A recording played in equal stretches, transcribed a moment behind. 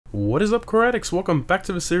What is up, car addicts? Welcome back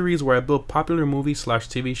to the series where I build popular movie slash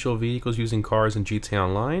TV show vehicles using cars in GTA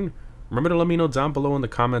Online. Remember to let me know down below in the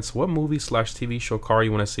comments what movie slash TV show car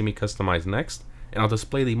you want to see me customize next, and I'll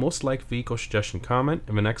display the most liked vehicle suggestion comment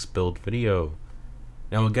in the next build video.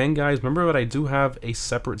 Now again guys, remember that I do have a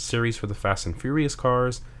separate series for the Fast and Furious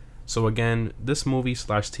cars, so again, this movie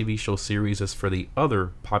slash TV show series is for the other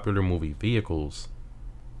popular movie vehicles.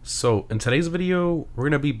 So in today's video, we're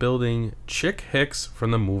going to be building Chick Hicks from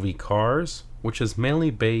the movie Cars, which is mainly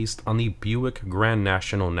based on the Buick Grand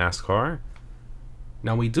National Nascar.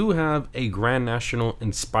 Now we do have a Grand National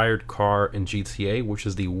inspired car in GTA, which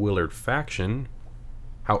is the Willard Faction.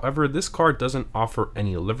 However, this car doesn't offer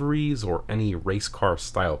any liveries or any race car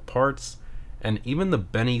style parts, and even the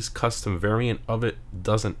Benny's custom variant of it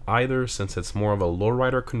doesn't either, since it's more of a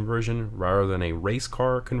lowrider conversion rather than a race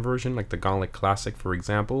car conversion like the Gauntlet Classic, for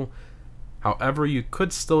example. However, you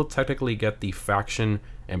could still technically get the Faction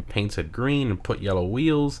and paint it green and put yellow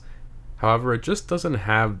wheels. However, it just doesn't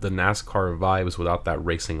have the NASCAR vibes without that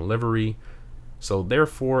racing livery. So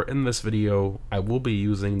therefore, in this video, I will be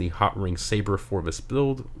using the Hotring Sabre for this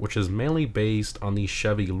build, which is mainly based on the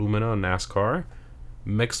Chevy Lumina NASCAR,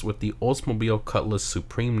 mixed with the Oldsmobile Cutlass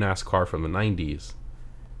Supreme NASCAR from the 90s.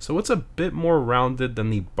 So it's a bit more rounded than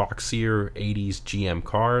the boxier 80s GM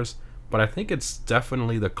cars, but I think it's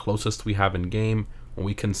definitely the closest we have in game when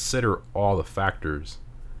we consider all the factors.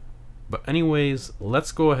 But anyways,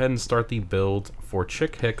 let's go ahead and start the build for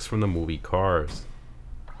Chick Hicks from the movie Cars.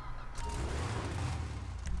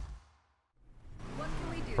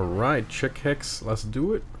 Alright, Chick Hicks, let's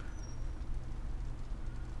do it.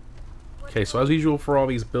 Okay, so as usual for all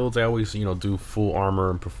these builds, I always, do full armor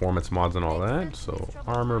and performance mods and all that. So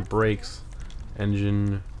armor, brakes,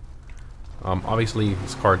 engine. Obviously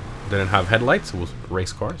this car didn't have headlights, it was a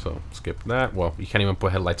race car, so skip that. Well, you can't even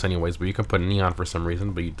put headlights anyways, but you can put neon for some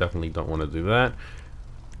reason, but you definitely don't want to do that.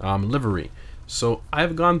 Livery. So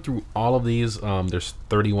I've gone through all of these. There's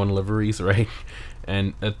 31 liveries, right?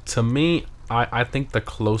 And to me, I think the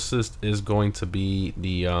closest is going to be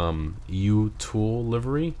the U-Tool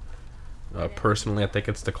livery. Personally, I think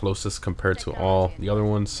it's the closest compared to all the other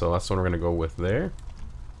ones, so that's what we're going to go with there.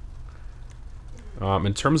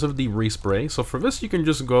 In terms of the respray, so for this you can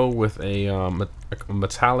just go with a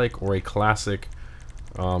metallic or a classic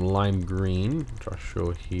lime green, which I'll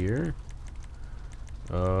show here.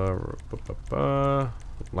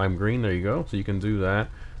 Lime green, there you go, so you can do that.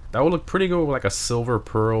 That would look pretty good with like a silver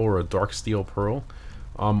pearl or a dark steel pearl.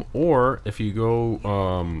 Or if you go,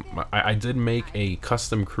 I did make a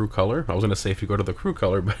custom crew color. I was gonna say if you go to the crew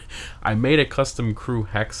color, but I made a custom crew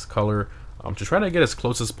Hex Color to try to get as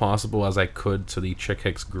close as possible as I could to the Chick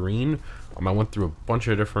Hicks green. I went through a bunch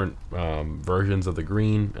of different versions of the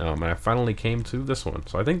green, and I finally came to this one.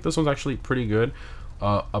 So I think this one's actually pretty good.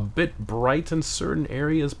 A bit bright in certain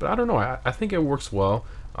areas, but I don't know. I think it works well.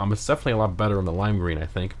 It's definitely a lot better on the lime green, I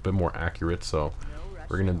think, a bit more accurate. So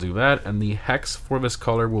we're gonna do that, and the hex for this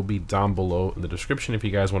color will be down below in the description if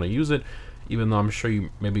you guys want to use it, even though I'm sure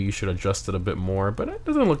maybe you should adjust it a bit more, but it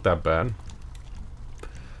doesn't look that bad.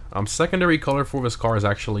 Secondary color for this car is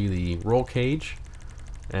actually the roll cage,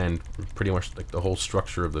 and pretty much like the whole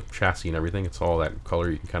structure of the chassis and everything. It's all that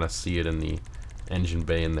color. You can kind of see it in the engine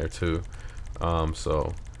bay in there too.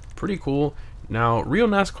 So pretty cool. Now, real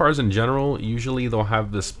NASCARs in general, usually they'll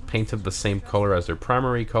have this painted the same color as their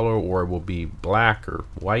primary color, or it will be black or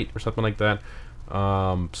white or something like that.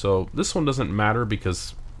 So this one doesn't matter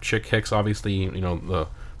because Chick Hicks, obviously, the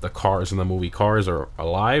cars in the movie Cars are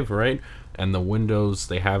alive, right? And the windows,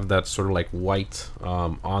 they have that sort of like white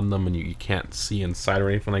on them, and you can't see inside or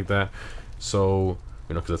anything like that. So,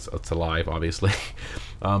 because it's alive, obviously.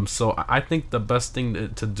 So I think the best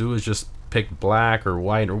thing to do is just pick black or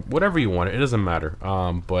white or whatever you want. It doesn't matter.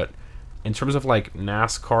 But in terms of like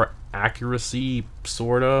NASCAR accuracy,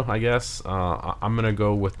 sorta, I guess, I'm gonna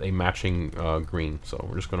go with a matching green. So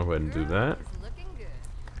we're just gonna go ahead and do that.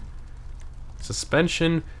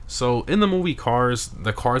 Suspension. So in the movie Cars,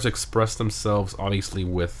 the cars express themselves obviously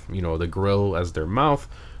with the grill as their mouth,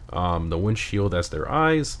 the windshield as their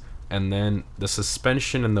eyes, and then the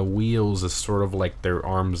suspension and the wheels is sort of like their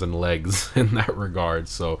arms and legs in that regard.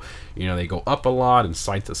 So, they go up a lot and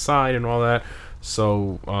side to side and all that.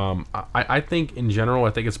 So, I think in general,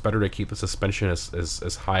 I think it's better to keep the suspension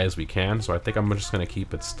as high as we can. So I think I'm just going to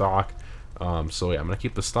keep it stock. So yeah, I'm going to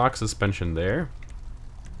keep the stock suspension there.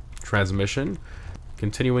 Transmission.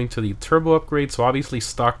 Continuing to the turbo upgrade. So obviously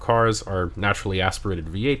stock cars are naturally aspirated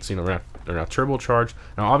V8s, they're not turbocharged.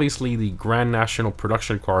 Now obviously the Grand National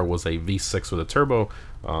production car was a V6 with a turbo,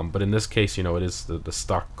 but in this case, it is the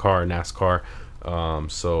stock car NASCAR.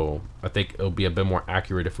 So I think it'll be a bit more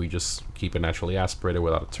accurate if we just keep it naturally aspirated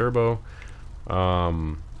without a turbo.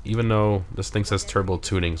 Even though this thing says turbo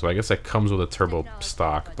tuning, so I guess that comes with a turbo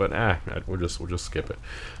stock, but we'll just skip it.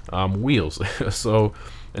 Wheels. So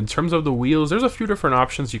in terms of the wheels, there's a few different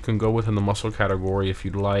options you can go with in the muscle category if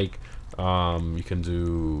you'd like. You can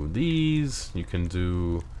do these, you can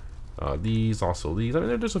do these, also these. I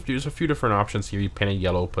mean, there's a few different options here. You paint it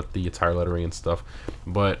yellow, put the tire lettering and stuff,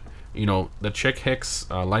 but you know, the chick Hicks,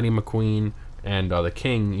 Lightning McQueen, and the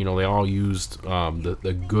King, you know, they all used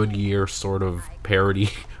the Goodyear sort of parody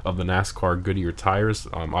of the NASCAR Goodyear tires.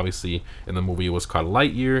 Obviously, in the movie it was called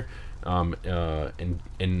Lightyear.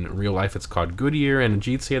 In real life it's called Goodyear, and in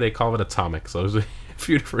GTA they call it Atomic. So there's a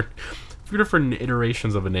few different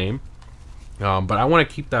iterations of a name. But I want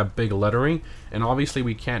to keep that big lettering, and obviously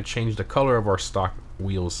we can't change the color of our stock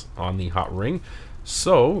wheels on the Hotring.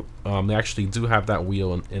 So they actually do have that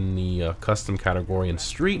wheel in the custom category in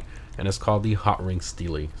street, and it's called the Hotring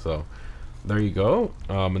Steely. So there you go.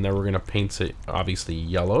 And then we're gonna paint it obviously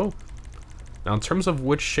yellow. Now in terms of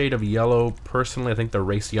which shade of yellow, personally I think the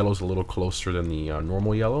race yellow is a little closer than the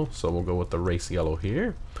normal yellow, so we'll go with the race yellow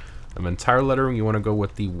here. And then tire lettering, you want to go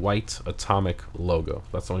with the white Atomic logo.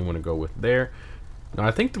 That's the one you want to go with there. Now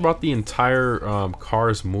I think throughout the entire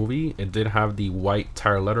Cars movie it did have the white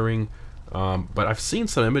tire lettering. But I've seen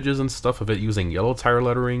some images and stuff of it using yellow tire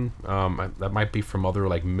lettering. That might be from other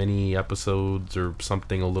like mini episodes or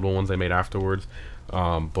something, little ones they made afterwards.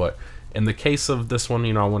 But in the case of this one,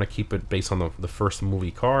 you know, I want to keep it based on the first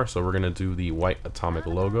movie car, so we're gonna do the white Atomic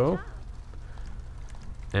logo.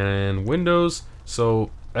 And windows,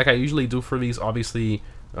 so like I usually do for these, obviously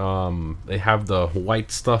they have the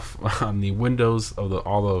white stuff on the windows of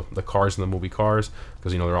all the cars in the movie Cars,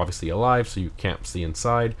 because you know they're obviously alive, so you can't see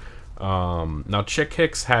inside. Now Chick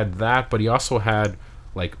Hicks had that, but he also had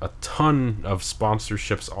like a ton of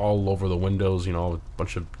sponsorships all over the windows, you know, a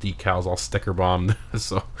bunch of decals all sticker bombed.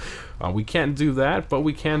 So we can't do that, but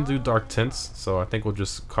we can do dark tints, so I think we'll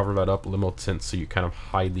just cover that up, limo tint, so you kind of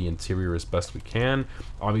hide the interior as best we can.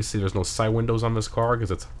 Obviously there's no side windows on this car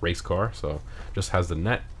because it's a race car, so just has the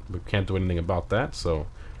net. We can't do anything about that, so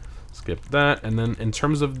skip that. And then in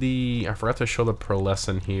terms of the, I forgot to show the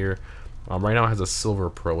pearlescent here. Right now it has a silver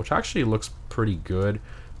pearl, which actually looks pretty good.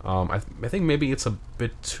 I think maybe it's a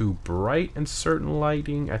bit too bright in certain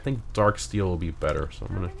lighting. I think dark steel will be better, so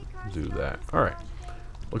I'm gonna do that. Alright,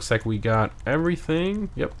 looks like we got everything.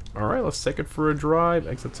 Yep. Alright, let's take it for a drive.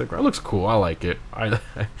 Exit ticker. It looks cool. I like it.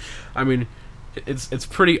 I mean, it's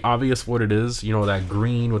pretty obvious what it is. You know, that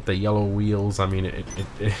green with the yellow wheels. I mean, it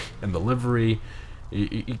and the livery.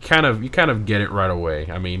 You kind of get it right away.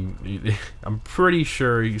 I mean, I'm pretty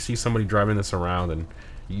sure you see somebody driving this around and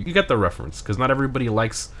you get the reference, because not everybody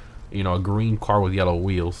likes, you know, a green car with yellow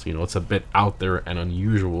wheels. You know, it's a bit out there and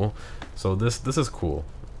unusual. So this is cool.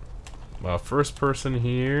 First person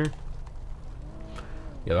here.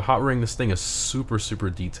 Yeah, the Hotring, this thing is super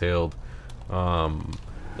detailed. Now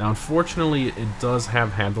unfortunately it does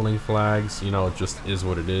have handling flags. You know, it just is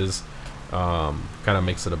what it is. Kind of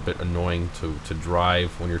makes it a bit annoying to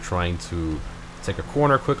drive when you're trying to take a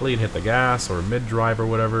corner quickly and hit the gas, or mid-drive or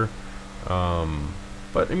whatever.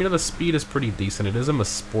 But I mean, the speed is pretty decent. It is in the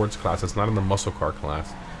sports class, it's not in the muscle car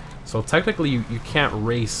class. So technically you can't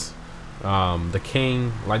race the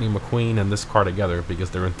King, Lightning McQueen, and this car together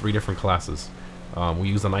because they're in 3 different classes. We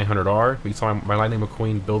use the 900R. We saw my Lightning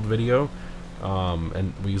McQueen build video,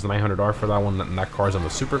 and we use the 900R for that one, and that car's in the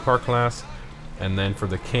supercar class. And then for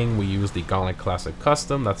the King, we use the Gauntlet Classic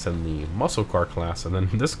Custom. That's in the muscle car class. And then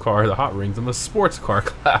this car, the Hotring's in the sports car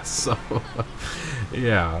class. So,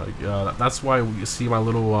 yeah, that's why you see my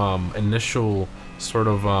little initial sort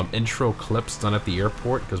of intro clips done at the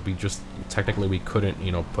airport, because we just technically we couldn't,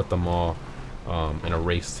 you know, put them all in a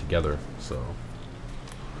race together. So,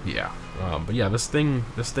 yeah. But yeah, this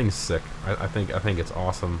thing's sick. I think it's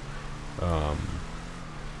awesome.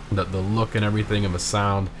 The look and everything and the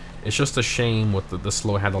sound. It's just a shame with the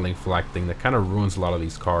slow handling flag thing that kind of ruins a lot of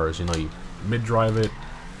these cars. You know, you mid-drive it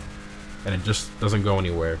and it just doesn't go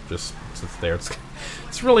anywhere. Just sits there.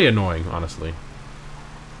 It's really annoying, honestly.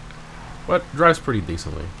 But drives pretty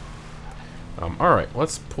decently. Alright,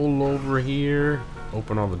 let's pull over here.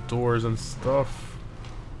 Open all the doors and stuff.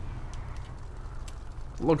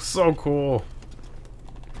 Looks so cool.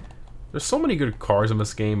 There's so many good cars in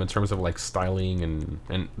this game in terms of like styling,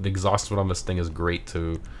 and the exhaust on this thing is great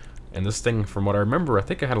too. And this thing, from what I remember, I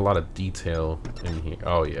think it had a lot of detail in here.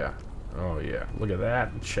 Oh yeah, oh yeah. Look at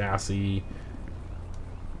that chassis.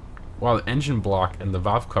 Wow, the engine block and the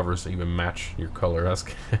valve covers even match your color. That's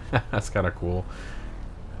that's kind of cool.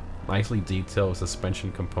 Nicely detailed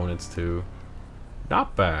suspension components too.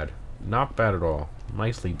 Not bad. Not bad at all.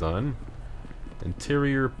 Nicely done.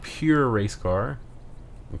 Interior, pure race car.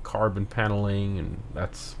 And carbon paneling, and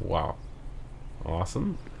that's, wow.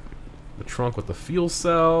 Awesome. The trunk with the fuel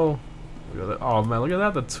cell. Look at that. Oh man, look at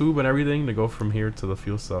that. The tube and everything to go from here to the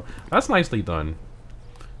fuel cell. That's nicely done.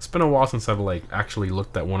 It's been a while since I've like actually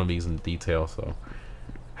looked at one of these in detail, so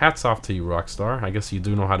hats off to you, Rockstar. I guess you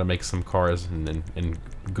do know how to make some cars in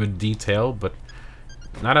good detail, but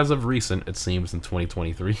not as of recent, it seems, in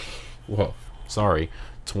 2023. Well, sorry,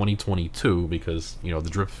 2022, because, you know, the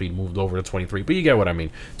drip feed moved over to 23, but you get what I mean.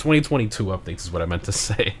 2022 updates is what I meant to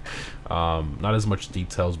say. Not as much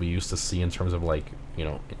details we used to see in terms of, like, you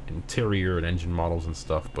know, interior and engine models and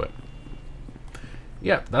stuff, but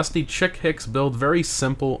yeah, that's the Chick Hicks build. Very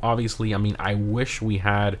simple, obviously. I mean, I wish we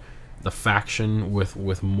had the faction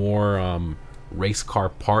with more race car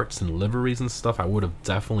parts and liveries and stuff. I would have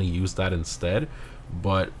definitely used that instead,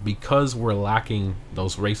 but because we're lacking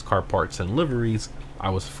those race car parts and liveries, I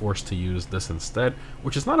was forced to use this instead,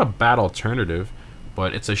 which is not a bad alternative,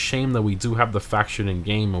 but it's a shame that we do have the faction in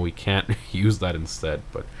game and we can't use that instead.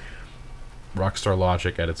 But Rockstar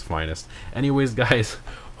logic at its finest. Anyways, guys,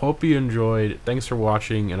 hope you enjoyed. Thanks for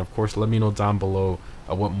watching, and of course, let me know down below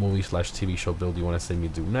what movie/TV show build you want to see me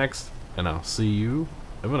do next, and I'll see you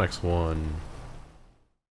in the next one.